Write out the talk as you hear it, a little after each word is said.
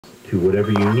to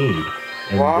whatever you need,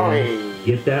 and then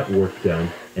get that work done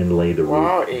and lay the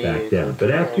roof back down.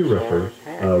 But ask your roofer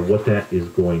what that is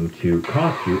going to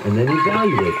cost you, and then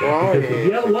evaluate that. Because if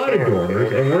you have a lot of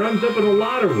dormers, and we're unzipping a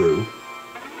lot of roof,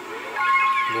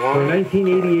 for a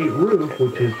 1988 roof,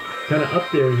 which is kind of up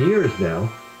there in years now,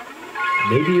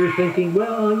 maybe you're thinking,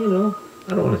 well, you know,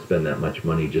 I don't want to spend that much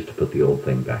money just to put the old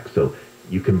thing back. So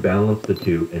you can balance the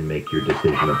two and make your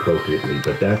decision appropriately,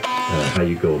 but that's how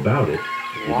you go about it.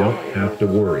 You don't have to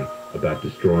worry about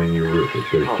destroying your roof.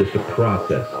 There's just a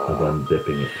process of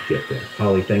unzipping it to get there.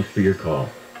 Holly, thanks for your call.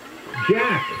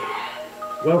 Jack,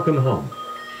 welcome home.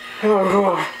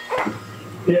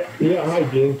 Yeah, hi,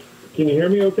 Gene. Can you hear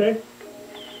me okay?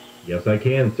 Yes, I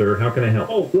can, sir. How can I help?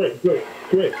 Oh, great. I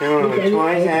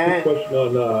have a question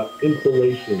on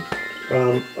insulation.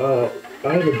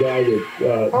 I have a guy that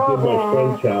did my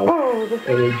friend's house,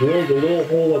 and he drilled a little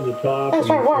hole on the top, and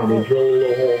they drill a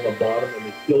little hole on the bottom, and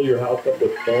they fill your house up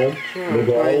with foam, and they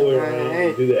go all the way around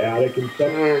and do the attic and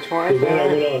stuff. So then I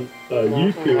went on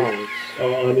YouTube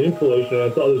on insulation,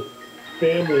 and I saw this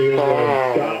family over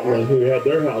in Scotland who had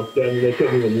their house done, and they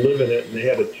couldn't even live in it, and they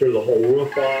had to tear the whole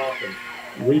roof off and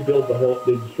rebuild the whole,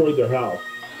 they destroyed their house.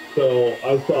 So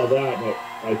I saw that, and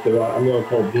I said, well, I'm going to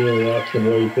call Dean and ask him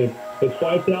what he thinks. It's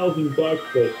 $5,000, but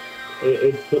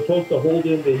it's supposed to hold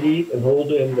in the heat and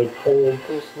hold in the cold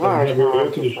and have your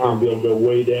air conditioning be able to go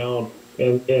way down,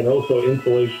 and also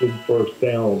insulation for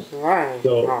sound.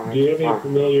 So do you have any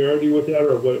familiarity with that,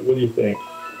 or what do you think?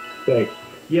 Thanks.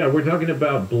 Yeah, we're talking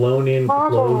about blown-in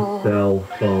closed cell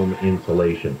foam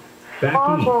insulation. Back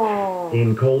east,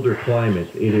 in colder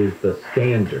climates, it is the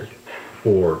standard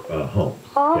for homes.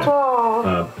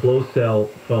 Yeah. Closed cell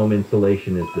foam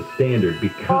insulation is the standard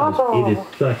because it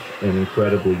is such an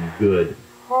incredibly good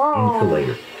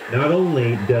insulator. Not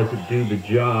only does it do the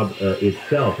job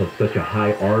itself of such a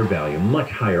high R value, much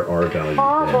higher R value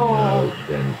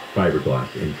than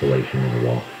fiberglass insulation in the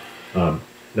wall.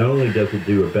 Not only does it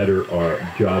do a better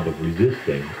job of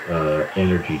resisting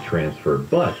energy transfer,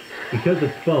 but because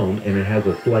it's foam and it has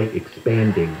a slight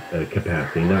expanding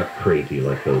capacity, not crazy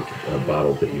like those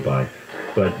bottles that you buy,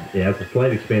 but it has a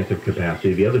slight expansive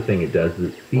capacity. The other thing it does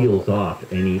is it seals off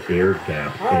any air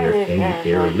gaps, any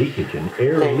air leakage. And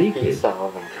air leakage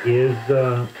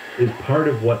is part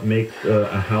of what makes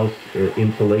a house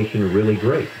insulation really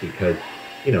great, because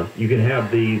you know, you can have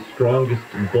the strongest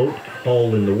boat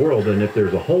hull in the world, and if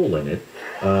there's a hole in it,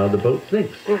 the boat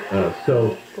sinks.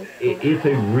 So it's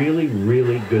a really,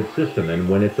 really good system, and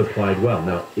when it's applied well.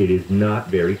 Now, it is not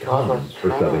very common for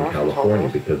Southern California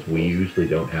because we usually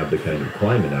don't have the kind of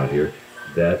climate out here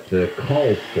that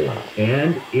calls for it.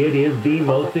 And it is the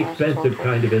most expensive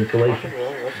kind of insulation.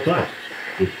 But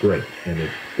it's great, and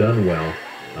it's done well.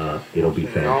 It'll be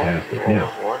fantastic. Now,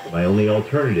 my only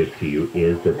alternative to you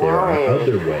is that there are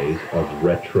other ways of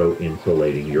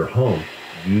retro-insulating your home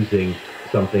using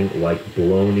something like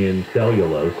blown-in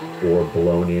cellulose or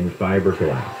blown-in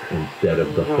fiberglass instead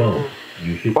of the foam.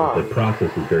 The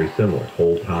process is very similar.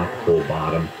 Whole top, whole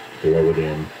bottom, blow it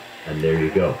in, and there you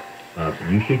go.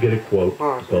 You should get a quote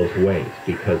both ways,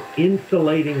 because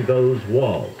insulating those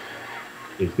walls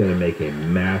is going to make a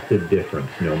massive difference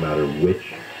no matter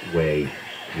which way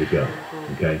you go,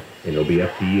 okay? And it'll be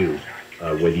up to you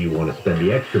whether you want to spend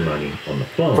the extra money on the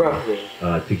foam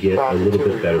to get a little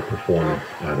bit better performance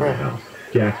out of the house.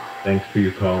 Jack, thanks for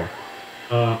your call.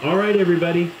 All right,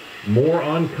 everybody, more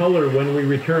on color when we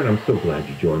return. I'm so glad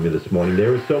you joined me this morning.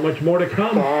 There is so much more to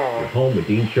come. You're home with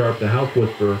Dean Sharp, the House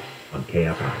Whisperer, on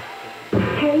KFI.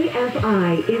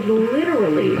 KFI is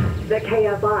literally the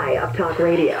KFI of talk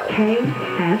radio.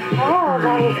 KFI.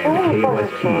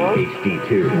 KOST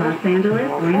HD2. Los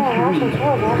Angeles, Orange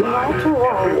County. Live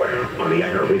everywhere on the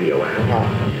iHeartRadio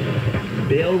app.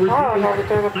 Bill Review. I'm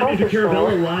Andrew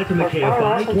Carabello, live from the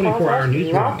KFI 24-hour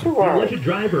newsroom. The alleged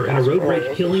driver in a road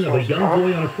rage killing of a young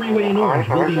boy on a freeway in Orange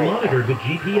will be monitored with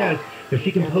GPS so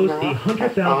she can post a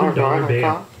 $100,000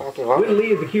 bail. When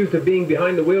Lee is accused of being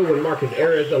behind the wheel when Marcus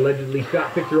Ayres allegedly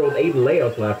shot 6-year-old Aiden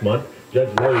Leos last month,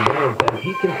 Judge Larry Young said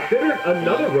he considered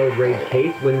another road rage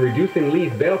case when reducing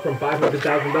Lee's bail from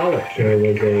 $500,000. There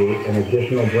was an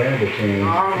additional brandishing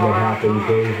that happened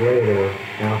days later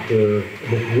after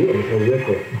this really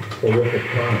horrific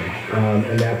crime.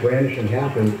 And that brandishing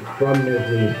happened from Ms.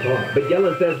 Lee's car. But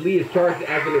Yellen says Lee is charged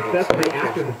as an accessory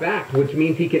after the fact, which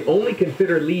means he can only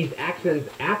consider Lee's actions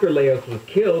after Leos was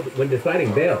killed when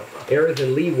deciding bail. Ayres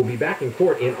and Lee will be back in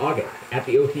court in August. At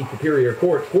the OC Superior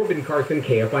Court, Corbin Carson,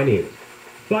 KFI News.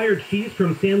 Fire chiefs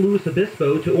from San Luis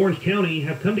Obispo to Orange County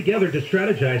have come together to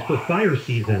strategize for fire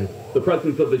season. The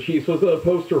presence of the chiefs was a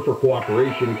poster for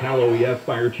cooperation. Cal OES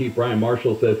Fire Chief Brian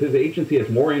Marshall says his agency has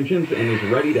more engines and is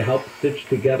ready to help stitch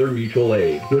together mutual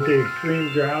aid. With the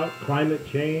extreme drought, climate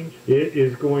change, it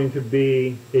is going to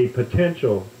be a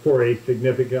potential for a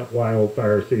significant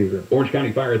wildfire season. Orange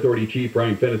County Fire Authority Chief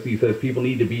Brian Fennessy says people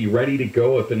need to be ready to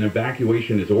go if an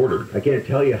evacuation is ordered. I can't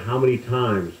tell you how many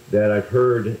times that I've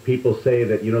heard people say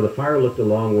that, you know, the fire looked a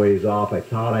long ways off. I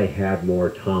thought I had more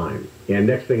time. And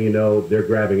next thing you know, they're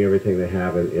grabbing everything they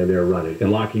have and they're running.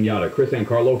 In La Cañada, Chris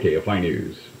Ancarlo, KFI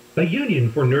News. A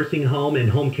union for nursing home and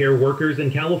home care workers in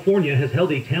California has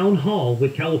held a town hall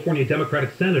with California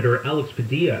Democratic Senator Alex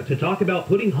Padilla to talk about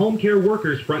putting home care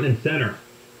workers front and center.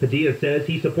 Padilla says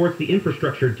he supports the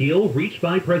infrastructure deal reached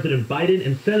by President Biden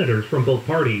and senators from both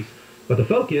parties, but the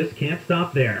focus can't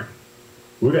stop there.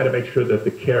 We've got to make sure that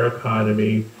the care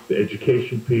economy, the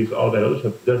education piece, all that other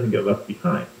stuff doesn't get left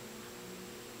behind.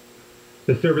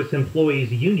 The Service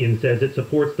Employees Union says it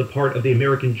supports the part of the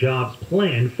American Jobs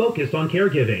Plan focused on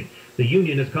caregiving. The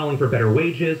union is calling for better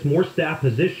wages, more staff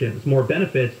positions, more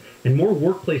benefits, and more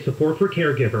workplace support for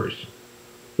caregivers.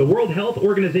 The World Health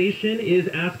Organization is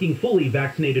asking fully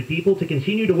vaccinated people to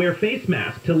continue to wear face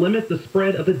masks to limit the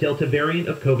spread of the Delta variant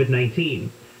of COVID-19.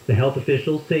 The health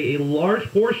officials say a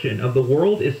large portion of the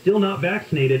world is still not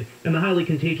vaccinated, and the highly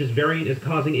contagious variant is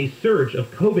causing a surge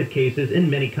of COVID cases in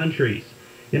many countries.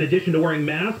 In addition to wearing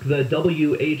masks, the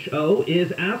WHO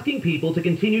is asking people to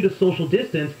continue to social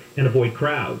distance and avoid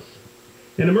crowds.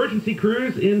 And emergency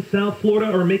crews in South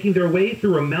Florida are making their way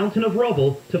through a mountain of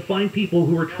rubble to find people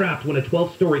who were trapped when a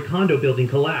 12-story condo building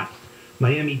collapsed.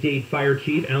 Miami-Dade Fire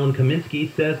Chief Alan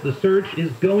Kaminsky says the search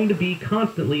is going to be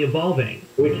constantly evolving.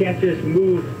 We can't just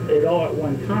move it all at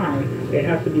one time. It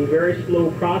has to be very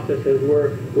slow processes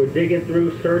where we're digging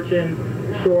through, searching,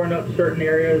 shoring up certain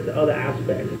areas, other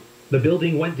aspects. The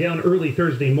building went down early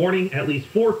Thursday morning. At least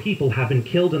 4 people have been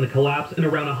killed in the collapse and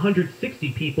around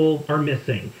 160 people are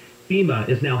missing. FEMA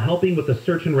is now helping with the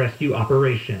search and rescue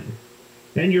operation.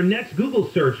 And your next Google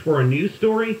search for a news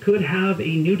story could have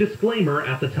a new disclaimer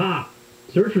at the top.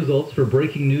 Search results for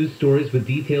breaking news stories with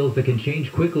details that can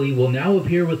change quickly will now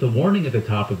appear with a warning at the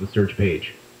top of the search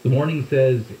page. The warning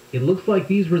says, "It looks like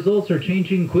these results are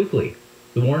changing quickly."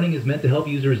 The warning is meant to help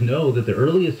users know that the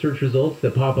earliest search results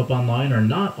that pop up online are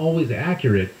not always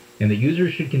accurate and that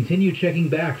users should continue checking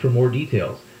back for more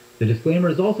details. The disclaimer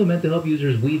is also meant to help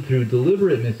users weed through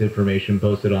deliberate misinformation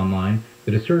posted online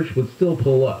that a search would still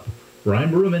pull up. Brian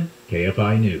Bruman,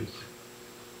 KFI News.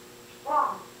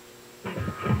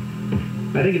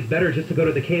 I think it's better just to go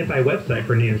to the KFI website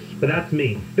for news, but that's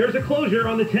me. There's a closure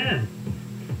on the 10.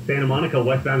 Santa Monica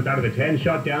westbound side of the 10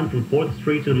 shut down from 4th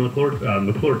Street to the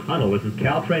McClure Tunnel. This is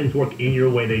Caltrain's work in your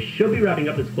way. They should be wrapping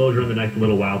up this closure in the next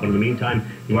little while, but in the meantime,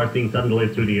 you are seeing sudden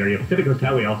delays through the area. Pacific Coast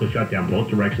Highway also shut down both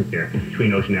directions here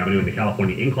between Ocean Avenue and the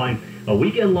California Incline. A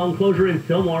weekend-long closure in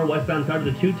Sylmar, westbound side of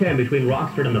the 210 between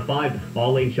Rockford and the 5.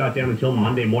 All lanes shut down until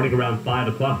Monday morning around 5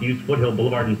 o'clock. Use Foothill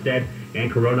Boulevard instead. And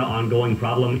Corona, ongoing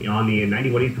problem on the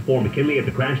 91 East before McKinley at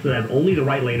the crash that has only the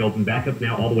right lane open. Back up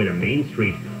now all the way to Main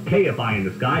Street. KFI in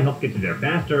the sky helps get you there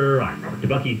faster. I'm Robert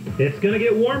DeBucky. It's going to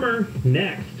get warmer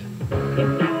next.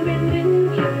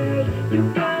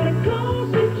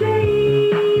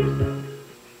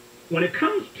 When it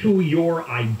comes to your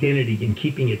identity and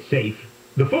keeping it safe,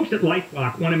 the folks at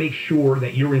LifeLock want to make sure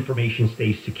that your information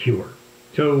stays secure.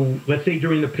 So let's say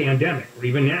during the pandemic, or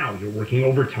even now, you're working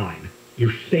overtime.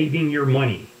 You're saving your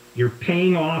money. You're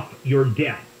paying off your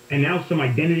debt. And now some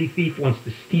identity thief wants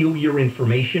to steal your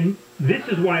information. This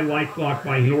is why LifeLock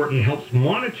by Norton helps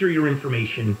monitor your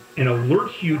information and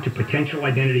alerts you to potential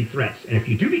identity threats. And if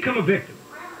you do become a victim,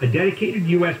 a dedicated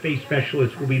U.S.-based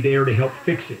specialist will be there to help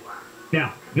fix it.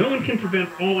 Now, no one can prevent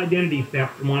all identity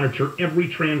theft or monitor every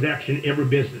transaction, every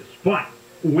business. But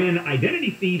when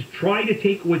identity thieves try to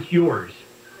take what's yours,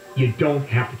 you don't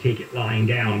have to take it lying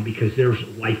down because there's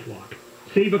LifeLock.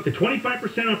 Save up to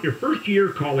 25% off your first year.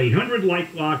 Call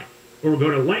 800-LifeLock or go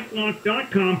to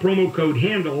LifeLock.com, promo code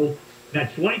HANDLE.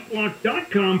 That's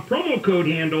LifeLock.com, promo code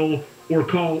HANDLE, or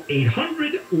call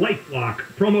 800-LifeLock,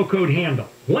 promo code HANDLE.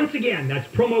 Once again,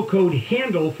 that's promo code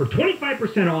HANDLE for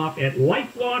 25% off at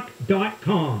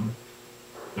LifeLock.com.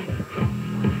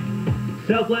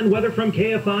 Southland weather from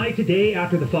KFI today.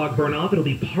 After the fog burn off, it'll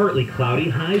be partly cloudy.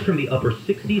 Highs from the upper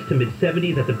 60s to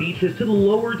mid-70s at the beaches to the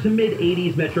lower to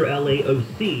mid-80s Metro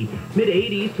LAOC.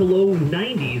 Mid-80s to low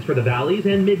 90s for the valleys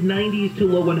and mid-90s to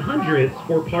low 100s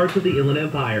for parts of the Inland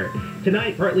Empire.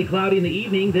 Tonight, partly cloudy in the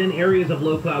evening, then areas of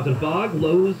low clouds and fog.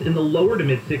 Lows in the lower to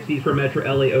mid-60s for Metro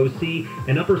LAOC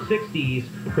and upper 60s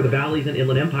for the valleys and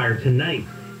Inland Empire tonight.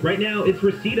 Right now, it's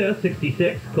Reseda,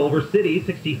 66, Culver City,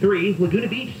 63, Laguna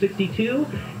Beach, 62,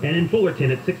 and in Fullerton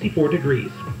at 64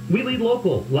 degrees. We lead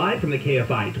local, live from the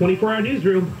KFI 24-hour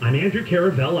newsroom. I'm Andrew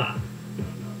Caravella.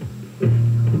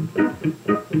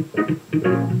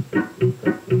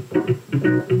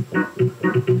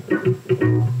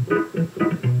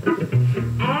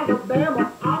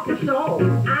 Alabama, Arkansas,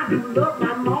 I do love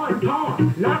my ma and pa,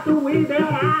 not the way that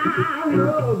I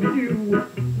love you.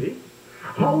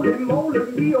 Holy moly,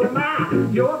 me oh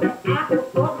my, you're the apple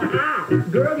of my eye.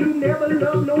 Girl, you never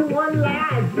loved no one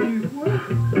like you.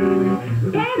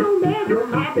 That old man, you're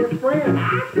my best friend.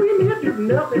 I scream if there's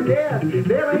nothing there.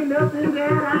 There ain't nothing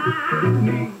that I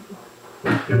need.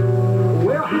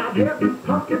 Well, how dare be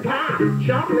pumpkin pie,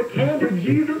 chocolate candy,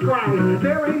 Jesus Christ.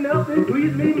 There ain't nothing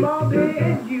please me more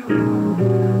than you.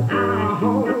 Our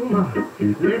home,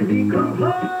 let me come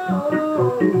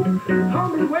home.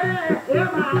 Home is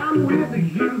wherever I'm with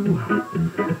you.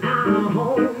 Our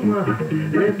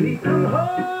home, let me come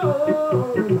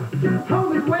home.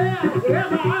 Home is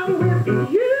wherever I'm with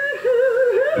you.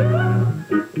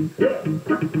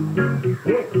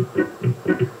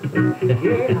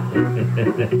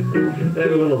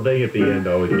 That little thing at the end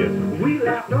always gets me.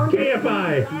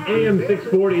 KFI AM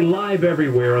 640 live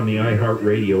everywhere on the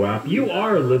iHeartRadio app. You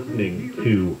are listening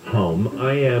to Home.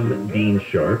 I am Dean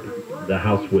Sharp, the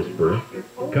House Whisperer,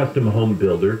 custom home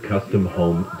builder, custom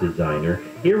home designer.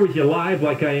 Here with you live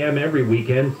like I am every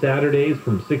weekend, Saturdays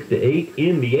from 6 to 8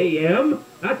 in the AM.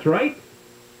 That's right.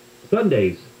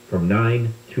 Sundays from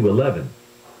 9 to 11.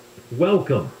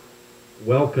 Welcome.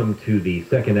 Welcome to the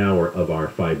second hour of our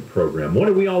 5 program. What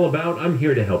are we all about? I'm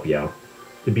here to help you out,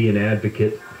 to be an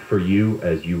advocate for you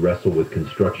as you wrestle with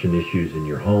construction issues in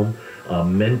your home, a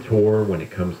mentor when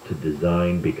it comes to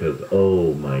design, because,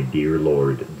 oh my dear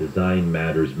Lord, design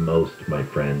matters most, my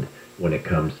friend, when it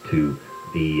comes to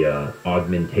the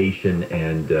augmentation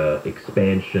and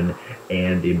expansion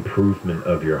and improvement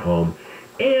of your home.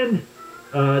 And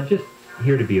just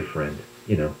here to be a friend,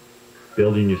 you know.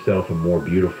 Building yourself a more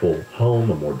beautiful home,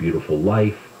 a more beautiful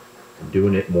life,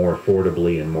 doing it more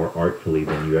affordably and more artfully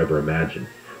than you ever imagined.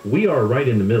 We are right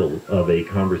in the middle of a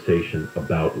conversation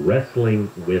about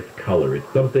wrestling with color. It's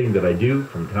something that I do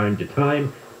from time to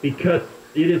time because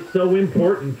it is so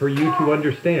important for you to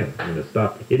understand. I'm going to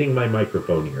stop hitting my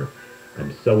microphone here.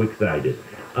 I'm so excited.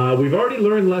 We've already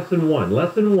learned lesson 1.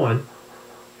 Lesson 1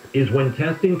 is when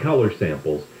testing color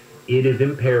samples, it is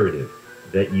imperative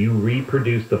that you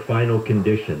reproduce the final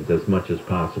conditions as much as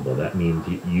possible. That means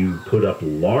you put up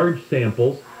large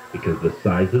samples because the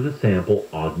size of the sample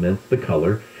augments the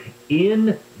color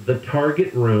in the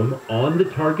target room on the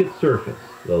target surface.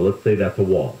 So let's say that's a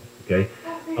wall, okay?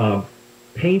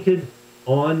 Painted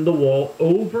on the wall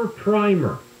over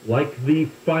primer like the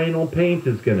final paint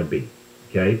is going to be,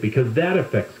 okay? Because that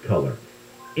affects color.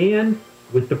 And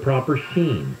with the proper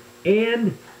sheen.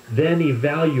 And then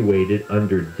evaluated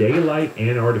under daylight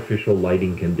and artificial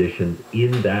lighting conditions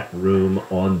in that room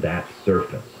on that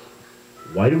surface.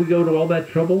 Why do we go to all that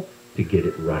trouble? To get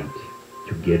it right.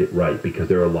 To get it right. Because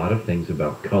there are a lot of things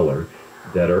about color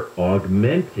that are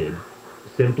augmented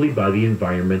simply by the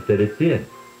environment that it's in.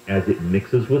 As it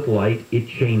mixes with light, it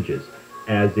changes.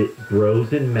 As it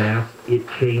grows in mass, it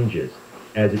changes.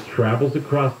 As it travels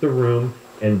across the room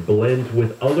and blends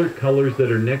with other colors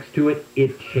that are next to it,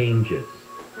 it changes.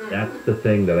 That's the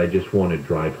thing that I just want to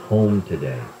drive home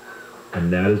today.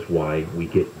 And that is why we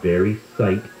get very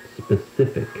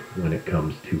site-specific when it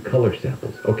comes to color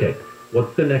samples. Okay,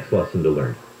 what's the next lesson to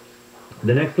learn?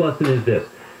 The next lesson is this.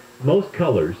 Most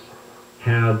colors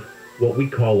have what we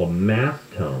call a mass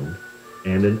tone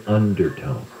and an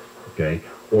undertone, okay?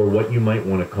 Or what you might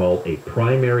want to call a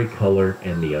primary color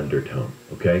and the undertone,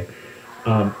 okay?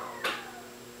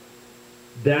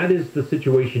 That is the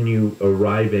situation you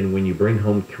arrive in when you bring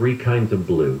home 3 kinds of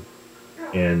blue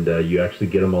and you actually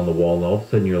get them on the wall and all of a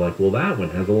sudden you're like, well, that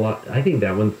one has a lot, I think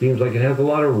that one seems like it has a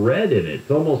lot of red in it. It's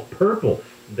almost purple.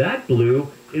 That blue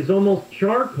is almost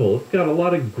charcoal. It's got a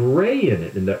lot of gray in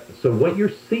it. And so what you're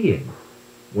seeing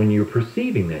when you're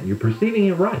perceiving that, you're perceiving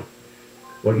it right.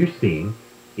 What you're seeing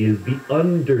is the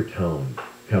undertone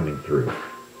coming through.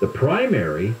 The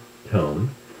primary tone,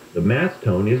 the mass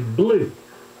tone, is blue.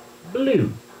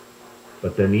 Blue.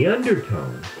 But then the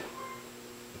undertone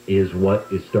is what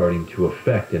is starting to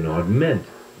affect and augment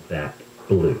that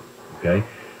blue. Okay?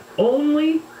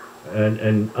 Only,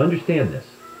 and understand this,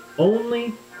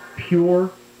 only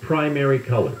pure primary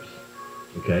colors.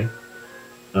 Okay?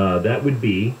 That would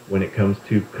be, when it comes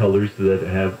to colors that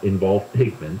have involved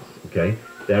pigments, okay,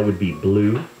 that would be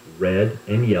blue, red,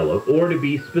 and yellow, or to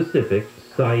be specific,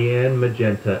 cyan,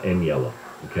 magenta, and yellow.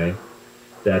 Okay?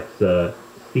 That's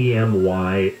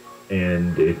CMY,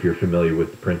 and if you're familiar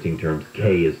with the printing terms,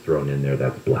 K is thrown in there,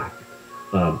 that's black.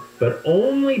 But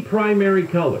only primary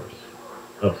colors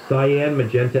of cyan,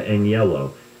 magenta, and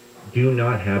yellow do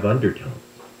not have undertones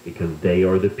because they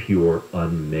are the pure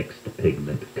unmixed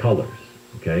pigment colors,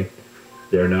 okay?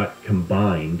 They're not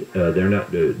combined, they're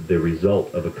not the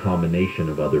result of a combination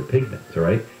of other pigments, all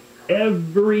right?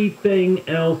 Everything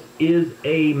else is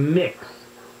a mix,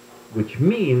 which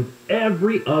means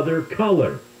every other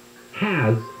color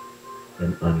has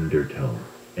an undertone.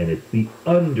 And it's the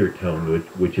undertone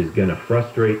which is going to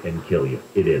frustrate and kill you.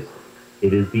 It is.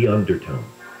 It is the undertone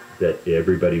that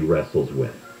everybody wrestles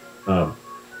with.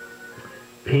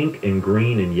 Pink and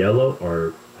green and yellow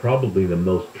are probably the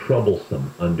most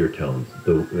troublesome undertones.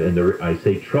 I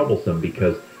say troublesome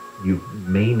because you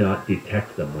may not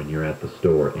detect them when you're at the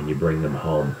store and you bring them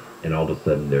home and all of a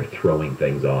sudden they're throwing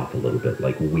things off a little bit,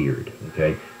 like weird,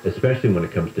 okay? Especially when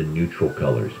it comes to neutral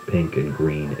colors. Pink and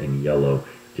green and yellow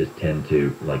just tend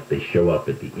to, like, they show up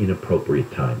at the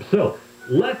inappropriate time. So,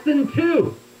 lesson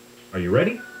 2. Are you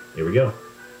ready? Here we go.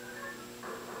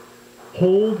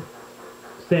 Hold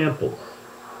samples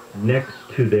next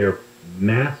to their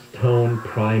mass tone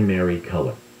primary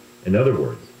color. In other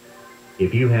words,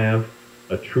 if you have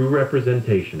a true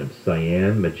representation of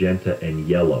cyan, magenta, and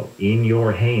yellow in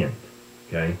your hand,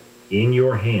 okay, in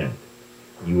your hand,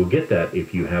 you will get that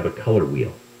if you have a color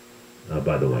wheel,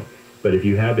 by the way. But if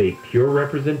you have a pure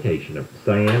representation of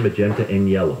cyan, magenta, and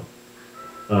yellow,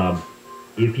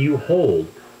 if you hold,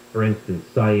 for instance,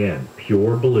 cyan,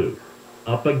 pure blue,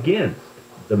 up against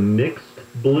the mixed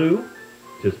blue,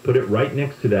 just put it right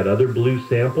next to that other blue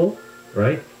sample,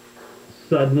 right?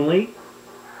 Suddenly,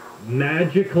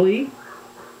 magically,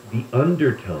 the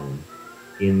undertone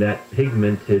in that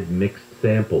pigmented mixed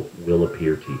sample will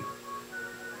appear to you.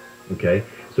 Okay?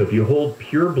 So if you hold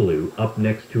pure blue up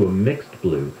next to a mixed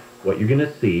blue, what you're going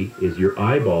to see is your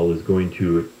eyeball is going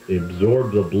to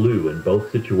absorb the blue in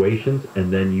both situations,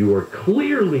 and then you are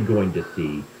clearly going to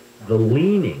see the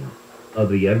leaning of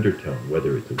the undertone,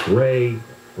 whether it's a gray,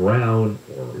 brown,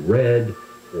 or a red,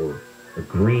 or a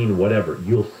green, whatever.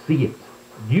 You'll see it.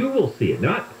 You will see it.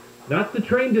 Not the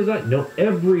train design. No,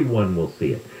 everyone will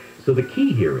see it. So the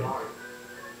key here is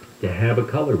to have a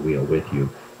color wheel with you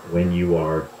when you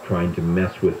are trying to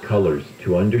mess with colors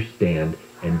to understand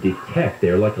and detect.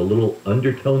 They're like a little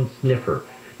undertone sniffer.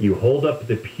 You hold up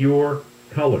the pure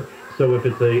color. So if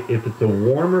it's a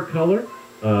warmer color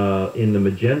in the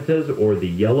magentas or the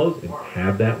yellows, and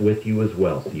have that with you as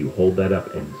well. So you hold that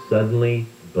up and suddenly,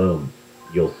 boom,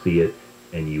 you'll see it,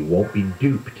 and you won't be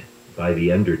duped by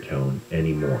the undertone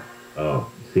anymore. Oh,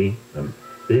 see?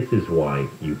 This is why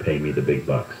you pay me the big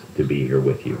bucks to be here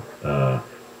with you.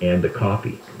 And the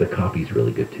coffee. The coffee's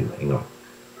really good too. Hang on.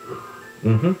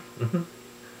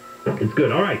 It's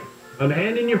good. All right. I'm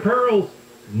handing you pearls.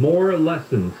 More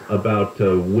lessons about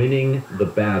winning the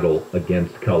battle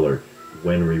against color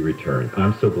when we return.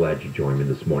 I'm so glad you joined me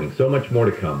this morning. So much more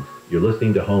to come. You're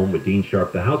listening to Home with Dean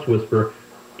Sharp, the House Whisperer.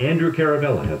 Andrew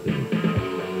Caravella has the news.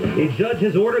 A judge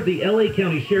has ordered the L.A.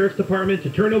 County Sheriff's Department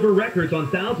to turn over records on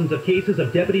thousands of cases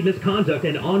of deputy misconduct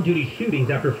and on-duty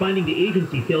shootings after finding the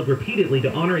agency failed repeatedly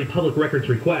to honor a public records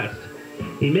request.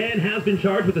 A man has been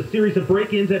charged with a series of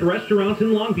break-ins at restaurants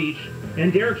in Long Beach,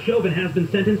 and Derek Chauvin has been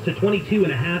sentenced to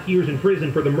 22.5 years in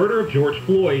prison for the murder of George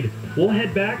Floyd. We'll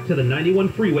head back to the 91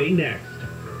 freeway next.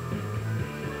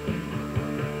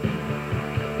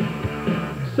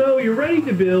 So you're ready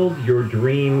to build your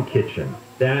dream kitchen.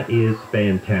 That is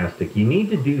fantastic. You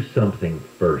need to do something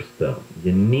first, though.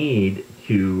 You need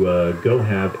to go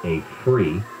have a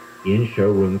free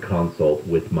in-showroom consult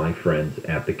with my friends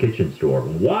at the Kitchen Store.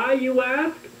 Why, you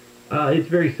ask? It's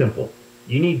very simple.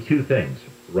 You need two things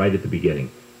right at the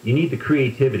beginning. You need the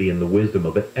creativity and the wisdom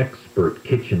of an expert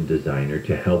kitchen designer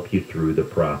to help you through the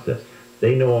process.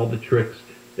 They know all the tricks.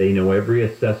 They know every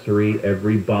accessory,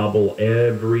 every bauble,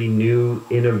 every new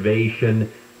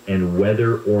innovation, and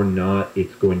whether or not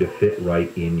it's going to fit right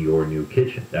in your new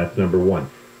kitchen. That's number one.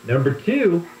 Number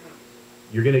two,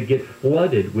 you're going to get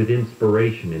flooded with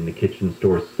inspiration in the Kitchen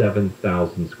Store's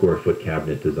 7,000 square foot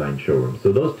cabinet design showroom.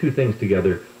 So those two things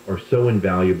together are so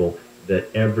invaluable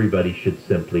that everybody should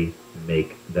simply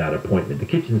make that appointment. The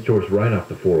Kitchen Store is right off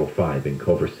the 405 in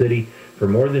Culver City. For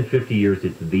more than 50 years,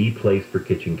 it's the place for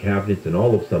kitchen cabinets in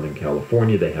all of Southern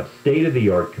California. They have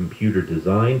state-of-the-art computer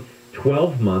design,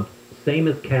 12-month, same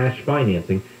as cash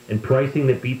financing, and pricing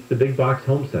that beats the big box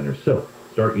home centers. So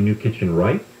start your new kitchen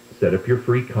right. Set up your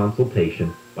free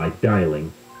consultation by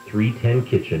dialing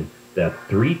 310-KITCHEN. That's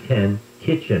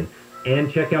 310-KITCHEN.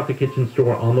 And check out the Kitchen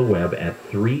Store on the web at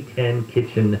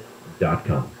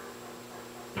 310kitchen.com.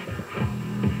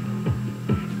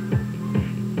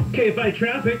 KFI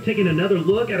traffic taking another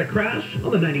look at a crash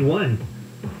on the 91.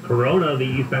 Corona, the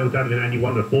eastbound side of the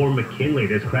 91 before McKinley.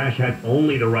 This crash has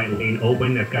only the right lane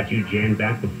open. That's got you jammed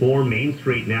back before Main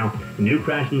Street now. A new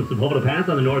crash in the Sepulveda Pass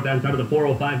on the northbound side of the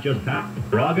 405 just past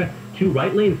Braga. 2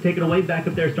 right lanes taken away back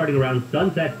up there starting around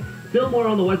Sunset. Still more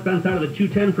on the westbound side of the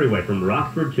 210 freeway from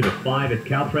Roxford to the 5 as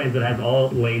Caltrans has all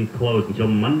lanes closed until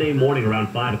Monday morning around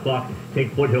 5 o'clock.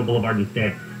 Take Foothill Boulevard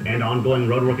instead. And ongoing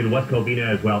roadwork in West Covina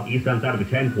as well. Eastbound side of the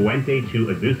 10, Puente to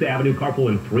Azusa Avenue, carpool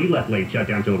and 3 left lanes shut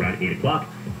down till around 8 o'clock.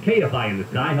 KFI in the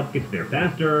sky helps get you there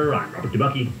faster. I'm Robert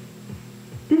Dubucky.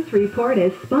 This report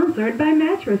is sponsored by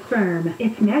Mattress Firm.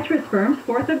 It's Mattress Firm's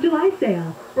 4th of July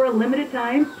sale. For a limited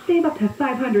time, save up to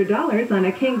 $500 on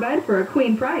a king bed for a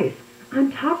queen price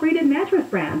on top-rated mattress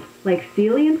brands like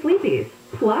Sealy and Sleepy's.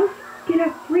 Plus, get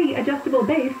a free adjustable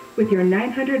base with your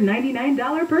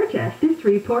 $999 purchase. This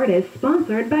report is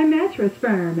sponsored by Mattress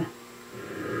Firm.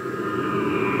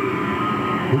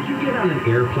 Would you get on an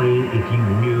airplane if you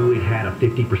knew it had a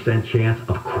 50% chance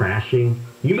of crashing?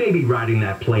 You may be riding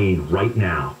that plane right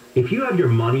now. If you have your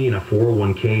money in a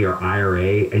 401k or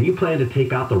IRA and you plan to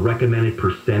take out the recommended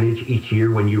percentage each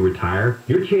year when you retire,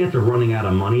 your chance of running out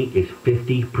of money is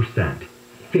 50%.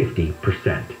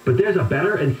 50%. But there's a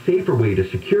better and safer way to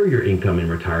secure your income in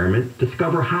retirement.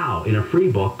 Discover how in a free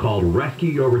book called Rescue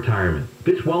Your Retirement.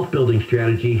 This wealth building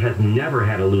strategy has never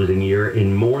had a losing year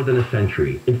in more than a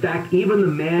century. In fact, even the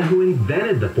man who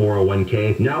invented the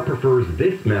 401k now prefers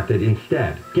this method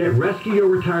instead. Get Rescue Your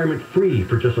Retirement free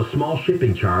for just a small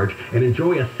shipping charge and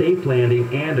enjoy a safe landing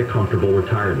and a comfortable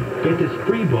retirement. Get this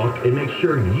free book and make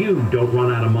sure you don't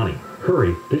run out of money.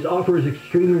 Hurry, this offer is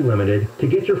extremely limited. To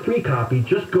get your free copy,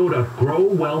 just go to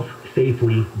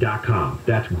growwealthsafely.com.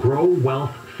 That's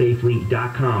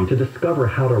growwealthsafely.com to discover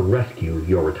how to rescue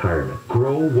your retirement.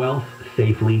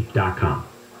 growwealthsafely.com.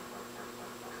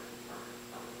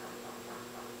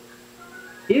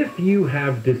 If you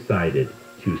have decided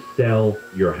to sell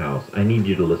your house, I need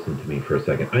you to listen to me for a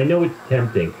second. I know it's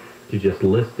tempting to just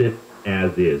list it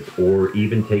as is or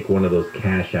even take one of those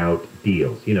cash out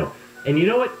deals, you know. And you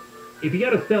know what? If you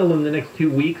got to sell in the next 2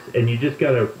 weeks and you just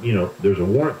got to, you know, there's a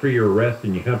warrant for your arrest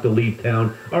and you have to leave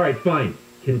town, all right, fine.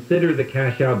 Consider the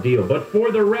cash out deal. But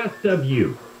for the rest of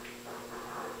you,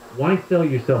 why sell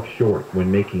yourself short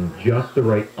when making just the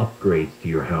right upgrades to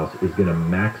your house is going to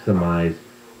maximize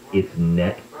its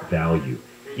net value?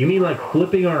 You mean like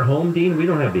flipping our home, Dean? We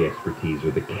don't have the expertise or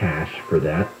the cash for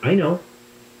that. I know.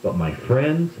 But my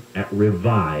friends at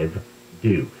Revive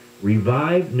do.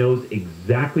 Revive knows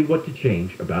exactly what to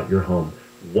change about your home,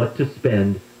 what to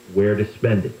spend, where to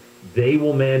spend it. They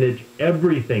will manage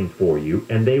everything for you,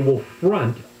 and they will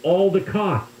front all the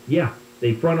costs. Yeah,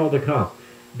 they front all the costs.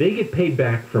 They get paid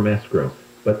back from escrow,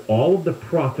 but all of the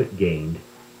profit gained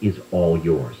is all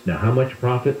yours. Now, how much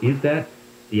profit is that?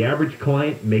 The average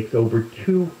client makes over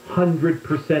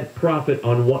 200% profit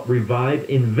on what Revive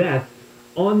invests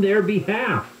on their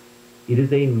behalf. It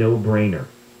is a no-brainer.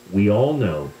 We all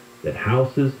know that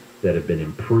houses that have been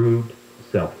improved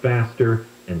sell faster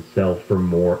and sell for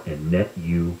more and net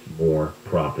you more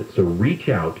profit. So reach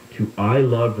out to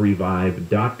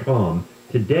iloverevive.com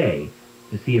today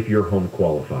to see if your home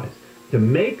qualifies. To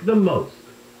make the most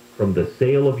from the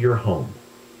sale of your home,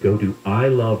 go to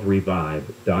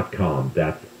iloverevive.com.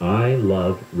 That's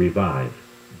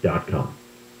iloverevive.com.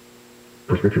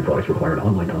 Prescription products require an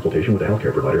online consultation with a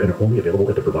healthcare provider and are only available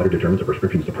if the provider determines a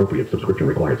prescription is appropriate. Subscription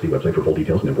required. See website for full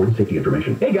details and important safety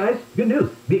information. Hey guys, good news.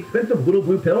 The expensive little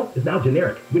blue pill is now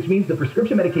generic, which means the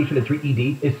prescription medication to treat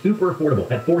ED is super affordable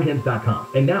at 4hims.com.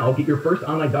 And now get your first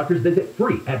online doctor's visit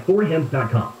free at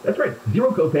 4hims.com. That's right.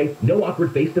 Zero copay, no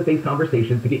awkward face-to-face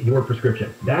conversations to get your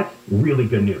prescription. That's really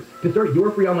good news. To start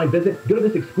your free online visit, go to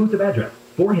this exclusive address.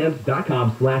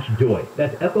 4hims.com/joy.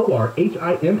 That's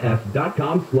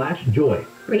FORHIMS.com/joy.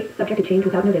 Rate subject to change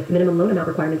without notice. Minimum loan amount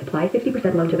requirements apply.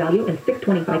 50% loan to value and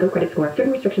 620 FICO credit score.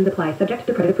 Certain restrictions apply. Subject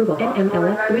to credit approval.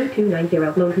 NMLS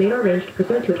 3290. Loans made or arranged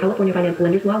pursuant to a California Finance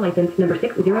Lenders Law license number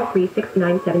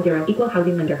 6036970. Equal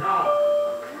housing lender.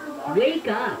 Wake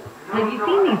up! Have you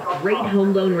seen these great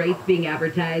home loan rates being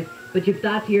advertised, but you've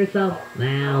thought to yourself,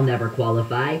 I'll never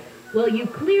qualify? Well, you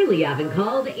clearly haven't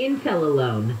called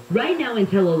IntelliLoan. Right now,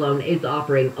 IntelliLoan is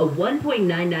offering a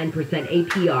 1.99%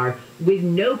 APR with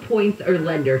no points or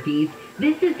lender fees.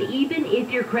 This is even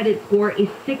if your credit score is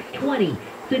 620.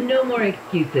 So no more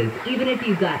excuses. Even if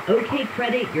you've got okay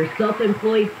credit, you're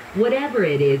self-employed, whatever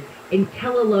it is,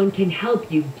 IntelliLoan can help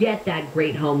you get that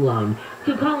great home loan.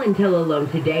 So call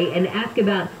IntelliLoan today and ask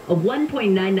about a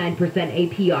 1.99%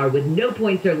 APR with no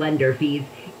points or lender fees,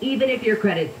 even if your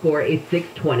credit score is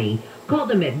 620. Call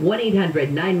them at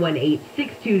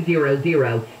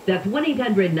 1-800-918-6200. That's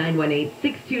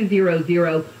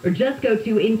 1-800-918-6200, or just go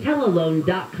to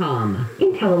intellalone.com.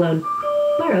 Intellalone.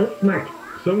 Borrow smart.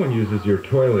 Someone uses your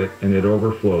toilet and it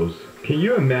overflows. Can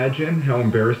you imagine how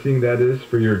embarrassing that is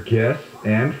for your guests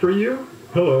and for you?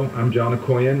 Hello, I'm John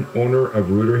Okoyan, owner of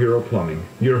Rooter Hero Plumbing.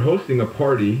 You're hosting a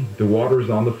party, the water's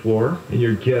on the floor, and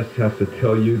your guest has to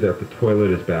tell you that the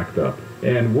toilet is backed up.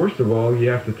 And worst of all, you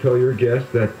have to tell your guests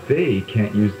that they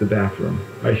can't use the bathroom.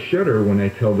 I shudder when I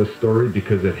tell this story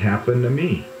because it happened to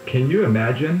me. Can you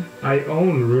imagine? I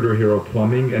own Rooter Hero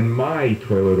Plumbing and my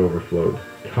toilet overflowed.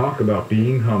 Talk about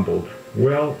being humbled.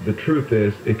 Well, the truth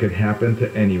is, it could happen to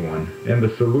anyone. And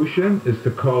the solution is to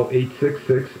call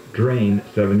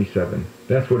 866-DRAIN-77.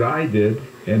 That's what I did,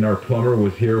 and our plumber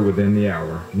was here within the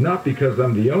hour. Not because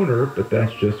I'm the owner, but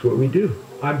that's just what we do.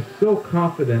 I'm so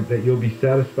confident that you'll be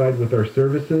satisfied with our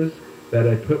services that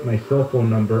I put my cell phone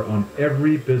number on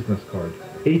every business card.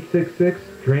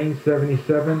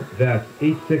 866-DRAIN-77. That's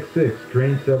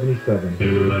 866-DRAIN-77.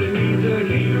 Everybody needs a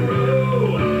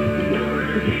hero.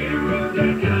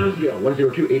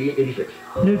 102-8886.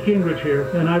 Newt Gingrich here,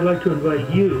 and I'd like to invite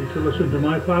you to listen to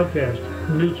my podcast,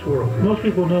 Newt's World. Most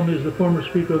people know me as the former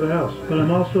Speaker of the House, but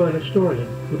I'm also a historian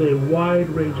with a wide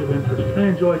range of interests. I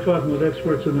enjoy talking with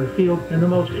experts in their field and the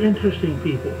most interesting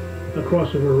people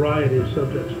across a variety of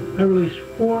subjects. I release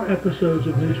 4 episodes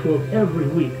of Newt's World every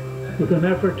week with an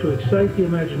effort to excite the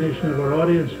imagination of our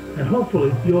audience, and hopefully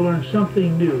you'll learn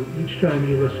something new each time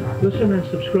you listen. Listen and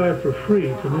subscribe for free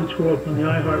to Newt's World on the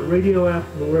iHeartRadio app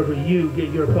or wherever you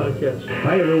get your podcasts.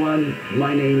 Hi everyone,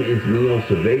 my name is Neil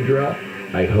Saavedra.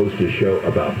 I host a show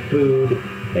about food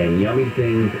and yummy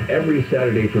things every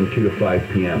Saturday from 2 to 5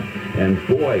 p.m. And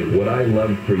boy, would I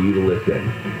love for you to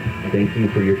listen. Thank you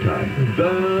for your time.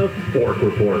 The Fork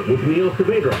Report with Neil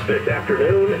Saavedra this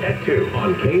afternoon at 2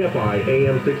 on KFI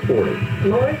AM 640.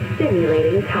 More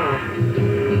stimulating talk.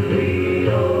 We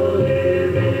all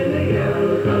live in a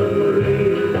yellow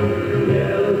submarine,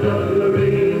 yellow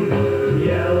submarine,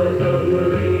 yellow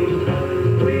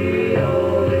submarine. We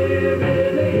all live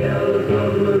in a yellow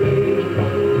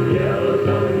submarine, yellow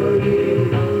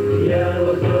submarine,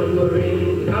 yellow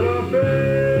submarine. And our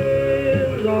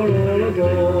friends are all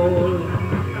aboard.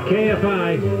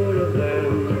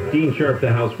 KFI, Dean Sharp,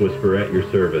 the House Whisperer, at your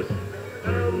service.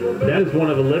 That is one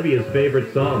of Olivia's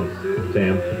favorite songs,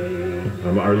 Sam.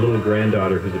 Our little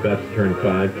granddaughter who's about to turn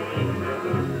 5.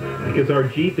 Because our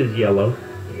Jeep is yellow.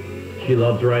 She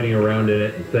loves riding around in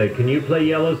it and say, "Can you play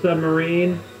Yellow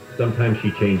Submarine?" Sometimes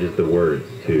she changes the words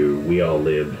to "We all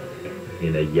live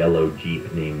in a yellow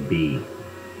Jeep named B."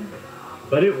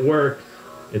 But it works.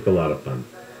 It's a lot of fun.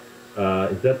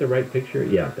 Is that the right picture?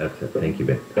 Yeah, that's it. Thank you,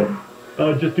 babe.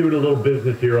 Just doing a little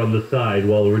business here on the side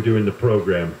while we're doing the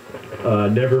program.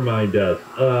 Never mind us.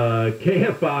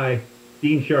 KFI,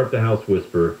 Dean Sharp, the House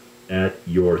Whisperer, at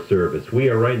your service. We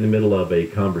are right in the middle of a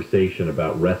conversation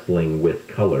about wrestling with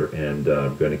color, and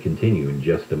I'm going to continue in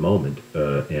just a moment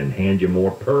and hand you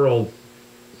more pearls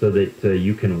so that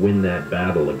you can win that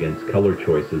battle against color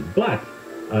choices. But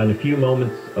in a few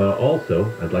moments also,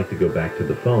 I'd like to go back to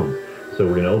the phones. So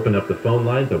we're going to open up the phone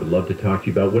lines. I would love to talk to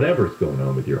you about whatever's going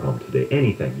on with your home today.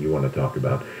 Anything you want to talk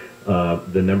about.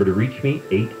 The number to reach me,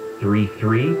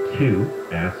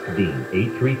 833-2-ASK-DEAN.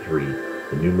 833,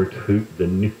 the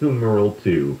numeral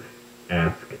 2,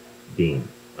 Ask Dean.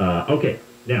 Okay,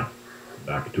 now,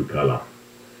 back to color.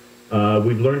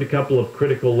 We've learned a couple of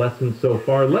critical lessons so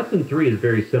far. Lesson 3 is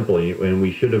very simple, and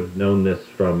we should have known this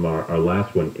from our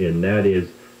last one, and that is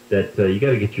that you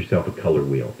got to get yourself a color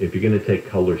wheel. If you're going to take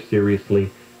color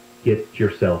seriously, get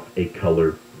yourself a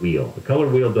color wheel. A color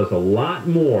wheel does a lot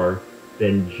more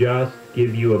than just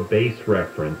give you a base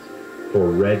reference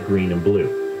for red, green, and blue.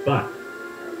 But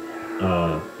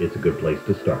it's a good place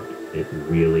to start. It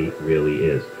really, really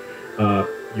is.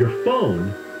 Your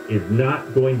phone is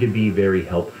not going to be very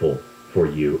helpful for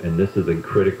you, and this is a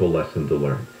critical lesson to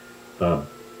learn.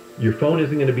 Your phone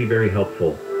isn't going to be very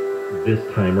helpful this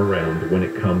time around when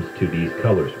it comes to these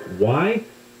colors. Why?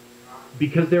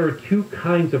 Because there are 2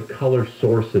 kinds of color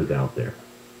sources out there.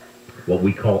 What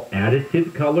we call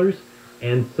additive colors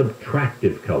and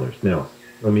subtractive colors. Now,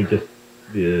 let me just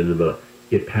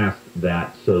get past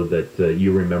that so that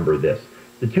you remember this.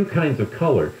 The 2 kinds of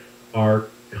color are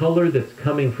color that's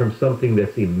coming from something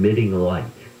that's emitting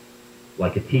light,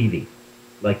 like a TV,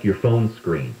 like your phone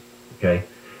screen, okay?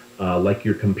 Like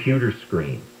your computer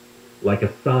screen, like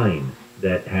a sign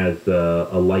that has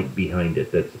a light behind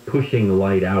it that's pushing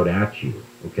light out at you,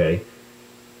 okay?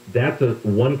 That's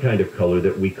one kind of color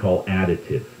that we call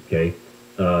additive, okay?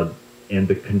 And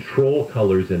the control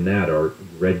colors in that are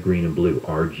red, green, and blue,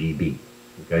 RGB,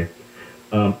 okay?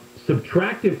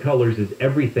 Subtractive colors is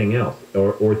everything else,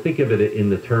 or think of it in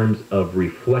the terms of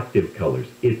reflective colors.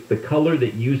 It's the color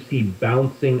that you see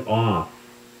bouncing off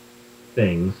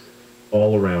things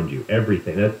all around you,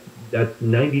 everything. That's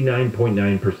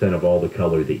 99.9% of all the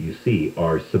color that you see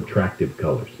are subtractive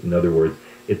colors. In other words,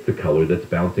 it's the color that's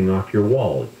bouncing off your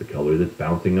wall. It's the color that's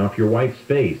bouncing off your wife's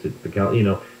face. It's the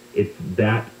color, it's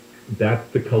that's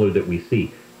the color that we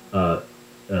see.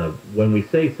 When we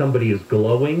say somebody is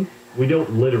glowing, we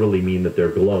don't literally mean that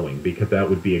they're glowing, because that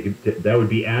would be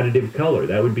additive color.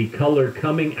 That would be color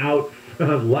coming out,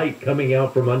 light coming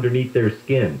out from underneath their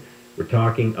skin. We're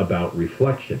talking about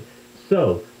reflection.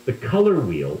 So the color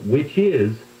wheel, which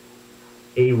is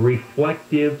a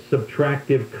reflective,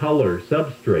 subtractive color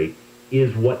substrate,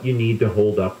 is what you need to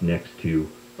hold up next to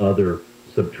other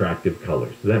subtractive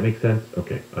colors. Does that make sense?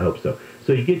 Okay, I hope so.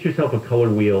 So you get yourself a color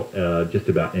wheel just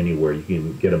about anywhere. You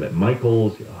can get them at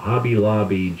Michael's, Hobby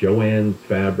Lobby, Joann's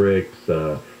Fabrics,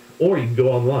 or you can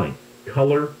go online,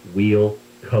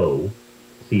 colorwheelco.com,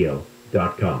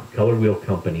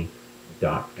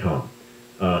 colorwheelcompany.com.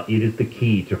 It is the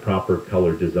key to proper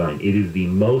color design. It is the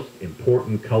most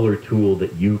important color tool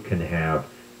that you can have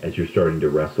as you're starting to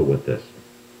wrestle with this.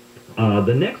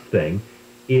 The next thing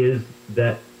is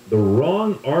that the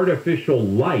wrong artificial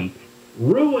light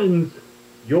ruins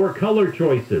your color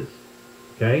choices,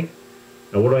 okay?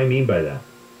 Now, what do I mean by that?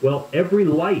 Well, every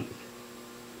light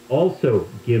also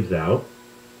gives out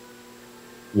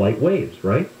light waves,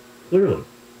 right? Clearly.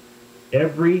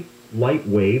 Every light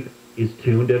wave is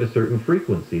tuned at a certain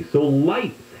frequency. So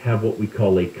lights have what we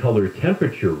call a color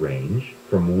temperature range,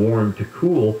 from warm to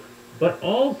cool, but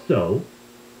also,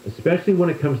 especially when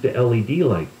it comes to LED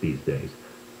lights these days,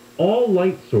 all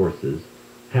light sources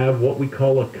have what we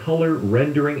call a color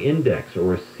rendering index,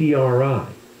 or a CRI.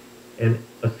 And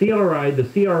the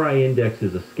CRI index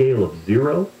is a scale of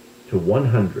 0 to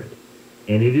 100.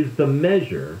 And it is the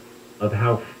measure of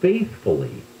how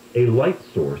faithfully a light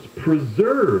source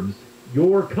preserves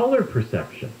your color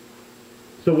perception.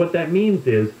 So what that means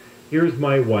is, here's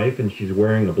my wife, and she's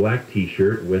wearing a black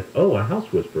t-shirt with, a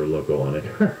House Whisperer logo on it,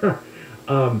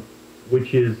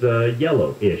 which is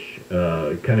yellow-ish,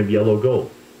 kind of yellow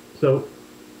gold. So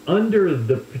under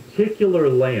the particular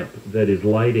lamp that is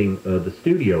lighting the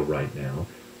studio right now,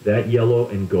 that yellow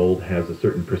and gold has a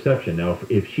certain perception. Now,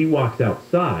 if she walks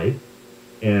outside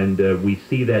and we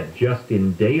see that just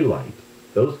in daylight,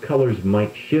 those colors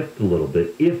might shift a little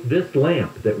bit if this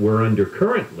lamp that we're under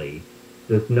currently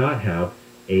does not have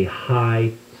a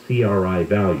high CRI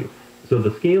value. So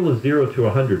the scale is 0 to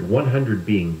 100, 100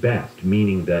 being best,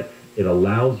 meaning that it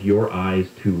allows your eyes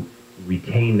to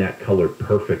retain that color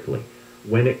perfectly.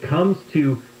 When it comes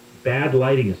to bad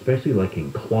lighting, especially like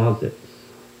in closets,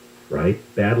 right?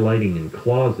 Bad lighting in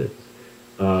closets,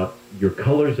 your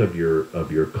colors of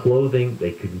your clothing,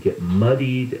 they can get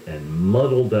muddied and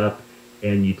muddled up,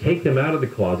 and you take them out of the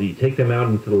closet, you take them out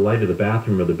into the light of the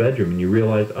bathroom or the bedroom, and you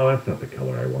realize, that's not the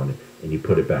color I wanted, and you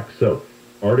put it back. So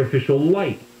artificial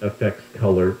light affects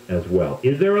color as well.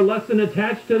 Is there a lesson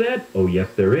attached to that? Oh, yes,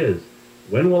 there is.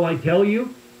 When will I tell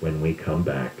you? When we come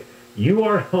back. You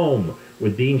are home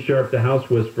with Dean Sharp, the House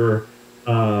Whisperer.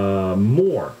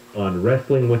 More on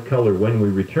Wrestling with Color when we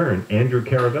return. Andrew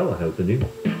Caravella has the news.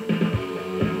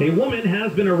 A woman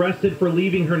has been arrested for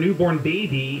leaving her newborn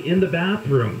baby in the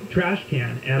bathroom trash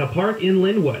can at a park in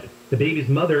Linwood. The baby's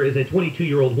mother is a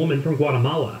 22-year-old woman from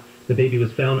Guatemala. The baby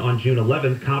was found on June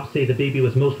 11th. Cops say the baby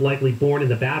was most likely born in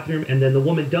the bathroom, and then the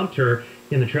woman dumped her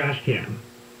in the trash can.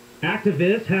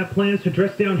 Activists have plans to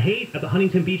dress down hate at the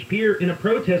Huntington Beach Pier in a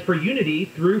protest for unity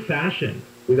through fashion.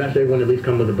 We've asked everyone to at least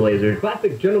come with a blazer.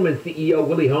 Classic Gentleman CEO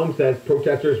Willie Holmes says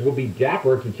protesters will be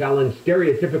dapper to challenge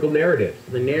stereotypical narratives.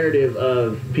 The narrative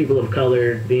of people of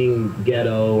color being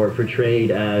ghetto or portrayed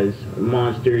as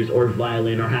monsters or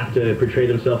violent or have to portray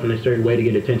themselves in a certain way to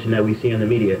get attention that we see on the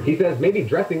media. He says maybe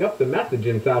dressing up the message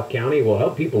in South County will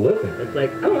help people listen. It's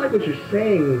like, I don't like what you're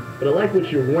saying, but I like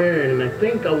what you're wearing, and I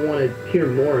think I want to hear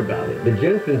more about it. The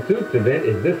Jensen Suits event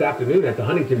is this afternoon at the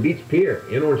Huntington Beach Pier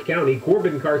in Orange County.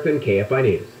 Corbin Carson, KFI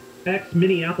News.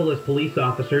 Ex-Minneapolis police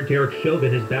officer Derek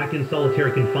Chauvin is back in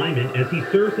solitary confinement as he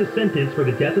serves his sentence for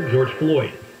the death of George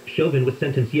Floyd. Chauvin was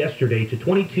sentenced yesterday to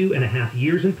 22.5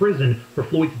 years in prison for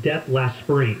Floyd's death last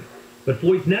spring. But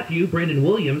Floyd's nephew, Brandon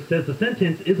Williams, says the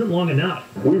sentence isn't long enough.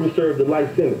 We were served a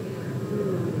life sentence.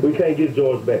 We can't get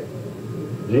George back.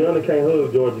 Gianna can't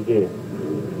hug George again.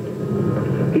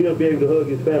 He'll be able to hug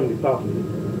his family possibly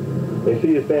and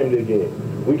see his family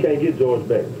again. We can't get George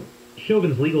back.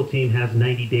 Chauvin's legal team has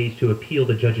 90 days to appeal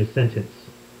the judge's sentence.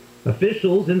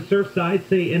 Officials in Surfside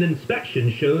say an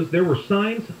inspection shows there were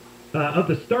signs of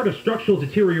the start of structural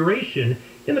deterioration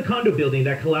in the condo building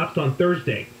that collapsed on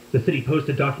Thursday. The city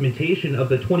posted documentation of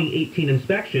the 2018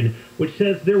 inspection, which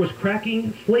says there was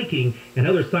cracking, flaking, and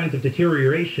other signs of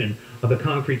deterioration of the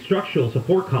concrete structural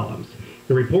support columns.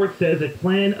 The report says a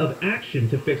plan of action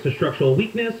to fix the structural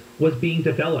weakness was being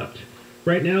developed.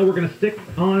 Right now, we're going to stick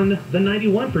on the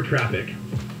 91 for traffic.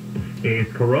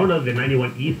 It's Corona, the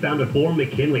 91 eastbound before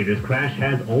McKinley. This crash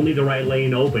has only the right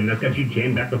lane open. That's got you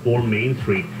jammed back before Main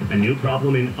Street. A new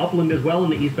problem in Upland as well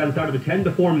on the eastbound side of the 10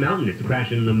 before Mountain. It's a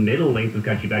crash in the middle lanes that's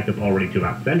got you backed up already to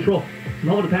about Central.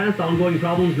 Small to pass, ongoing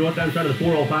problems northbound side of the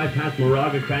 405 past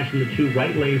Moraga. Crash in the 2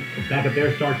 right lanes. Back up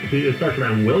there starts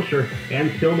around Wilshire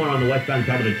and Stillmore on the westbound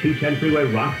side of the 210 freeway.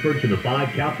 Roxford to the 5.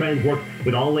 Caltrans work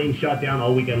with all lanes shut down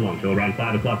all weekend long. So around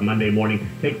 5 o'clock Monday morning,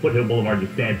 take Foothill Boulevard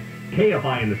instead.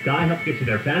 KFI in the sky helps get you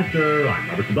there faster. I'm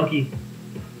Robert Sabucky.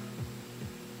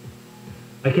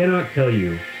 I cannot tell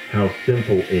you how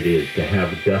simple it is to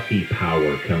have Duffy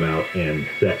Power come out and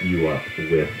set you up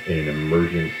with an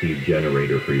emergency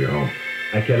generator for your home.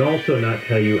 I can also not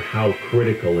tell you how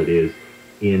critical it is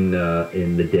in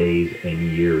the days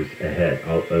and years ahead.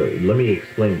 Let me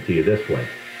explain it to you this way.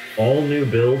 All new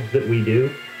builds that we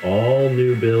do, all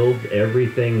new builds,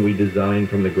 everything we design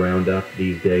from the ground up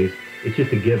these days, it's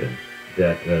just a given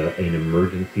that an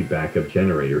emergency backup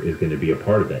generator is going to be a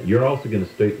part of that. You're also going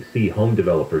to see home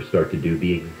developers start to do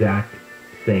the exact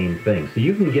same thing. So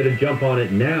you can get a jump on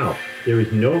it now. There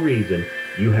is no reason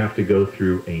you have to go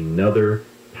through another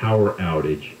power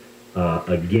outage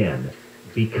again,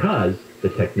 because the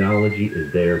technology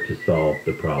is there to solve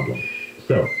the problem.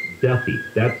 So Duffy,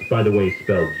 that's, by the way,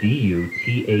 spelled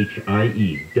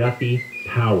D-U-T-H-I-E, Duffy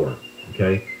Power,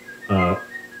 okay,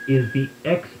 is the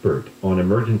expert on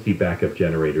emergency backup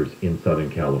generators in Southern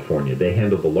California. They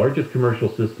handle the largest commercial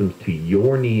systems to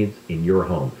your needs in your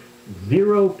home.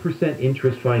 0%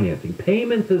 interest financing,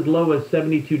 payments as low as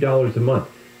 $72 a month.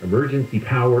 Emergency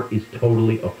power is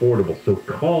totally affordable, so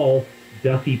call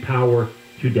Duffy Power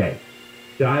today.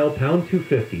 Dial pound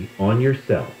 250 on your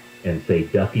cell and say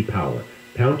Duffy Power.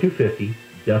 Pound 250,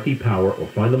 Duffy Power, or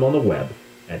find them on the web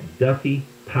at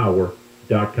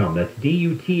duffypower.com. That's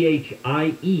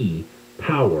D-U-T-H-I-E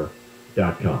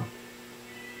power.com.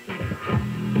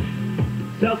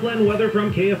 Southland weather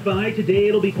from KFI. Today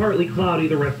it'll be partly cloudy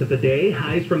the rest of the day.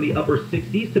 Highs from the upper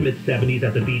 60s to mid-70s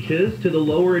at the beaches, to the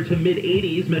lower to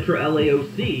mid-80s Metro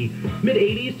LAOC,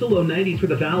 mid-80s to low 90s for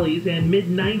the valleys, and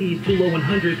mid-90s to low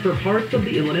 100s for parts of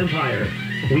the Inland Empire.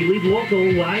 We lead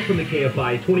local live from the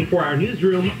KFI 24-hour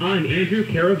newsroom. I'm Andrew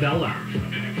Caravella.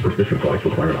 Prescription products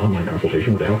require an online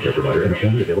consultation with a healthcare provider and are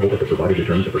only available if the provider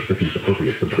determines a prescription is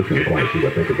appropriate. Subscription required. See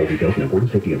website for full details and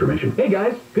important safety information. Hey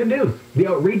guys, good news. The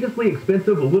outrageously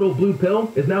expensive little blue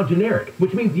pill is now generic,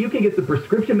 which means you can get the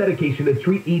prescription medication to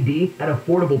treat ED at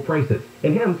affordable prices.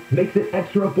 And HIMS makes it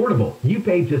extra affordable. You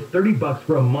pay just $30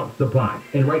 for a month's supply.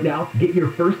 And right now, get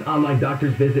your first online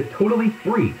doctor's visit totally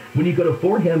free when you go to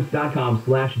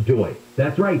forhims.com/joy.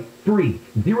 That's right, free.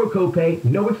 Zero copay,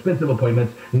 no expensive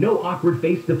appointments, no awkward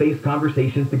face-to-face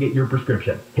conversations to get your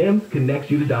prescription. HIMS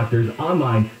connects you to doctors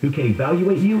online who can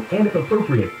evaluate you and, if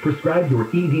appropriate, prescribe your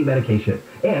ED medication.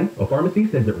 And a pharmacy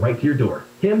sends it right to your door.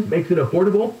 HIMS makes it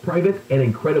affordable, private, and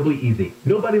incredibly easy.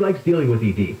 Nobody likes dealing with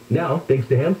ED. Now, thanks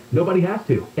to HIMS, nobody has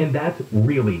to. And that's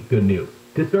really good news.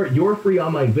 To start your free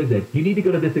online visit, you need to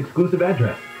go to this exclusive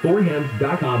address,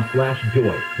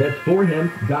 forhims.com/joy. That's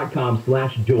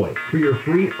forhims.com/joy for your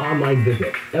free online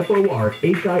visit.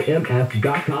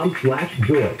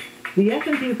 forhims.com/joy. The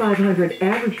S&P 500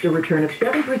 averaged a return of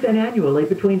 7% annually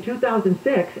between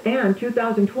 2006 and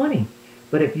 2020.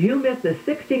 But if you missed the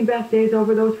 16 best days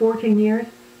over those 14 years,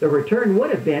 the return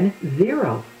would have been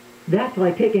 0. That's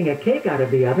like taking a cake out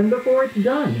of the oven before it's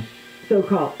done. So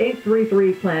call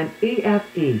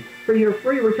 833-PLAN-EFE for your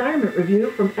free retirement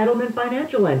review from Edelman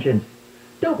Financial Engines.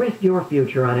 Don't risk your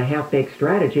future on a half-baked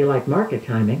strategy like market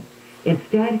timing.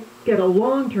 Instead, get a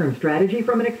long-term strategy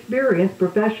from an experienced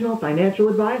professional financial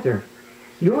advisor.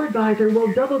 Your advisor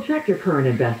will double-check your current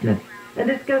investments and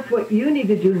discuss what you need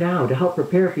to do now to help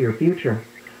prepare for your future.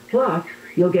 Plus,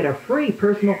 you'll get a free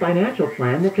personal financial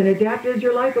plan that can adapt as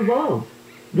your life evolves.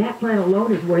 That plan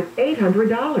alone is worth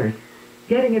 $800.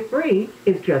 Getting it free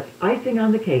is just icing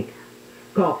on the cake.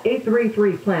 Call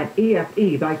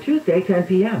 833-PLAN-EFE by Tuesday, 10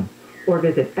 p.m. or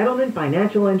visit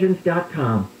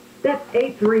EdelmanFinancialEngines.com. That's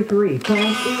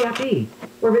 833-PLAN-EFE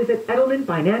or visit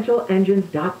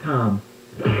EdelmanFinancialEngines.com.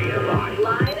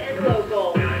 Live and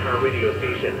local. Our radio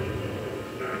station.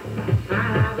 I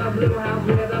have a blue house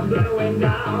with a blue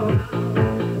window.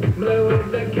 Blue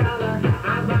is the color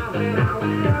I'm out and out.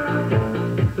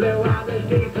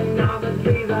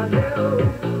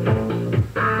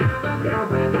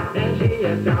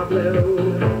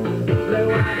 slow.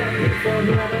 Slow as the people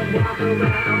never walk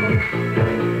around.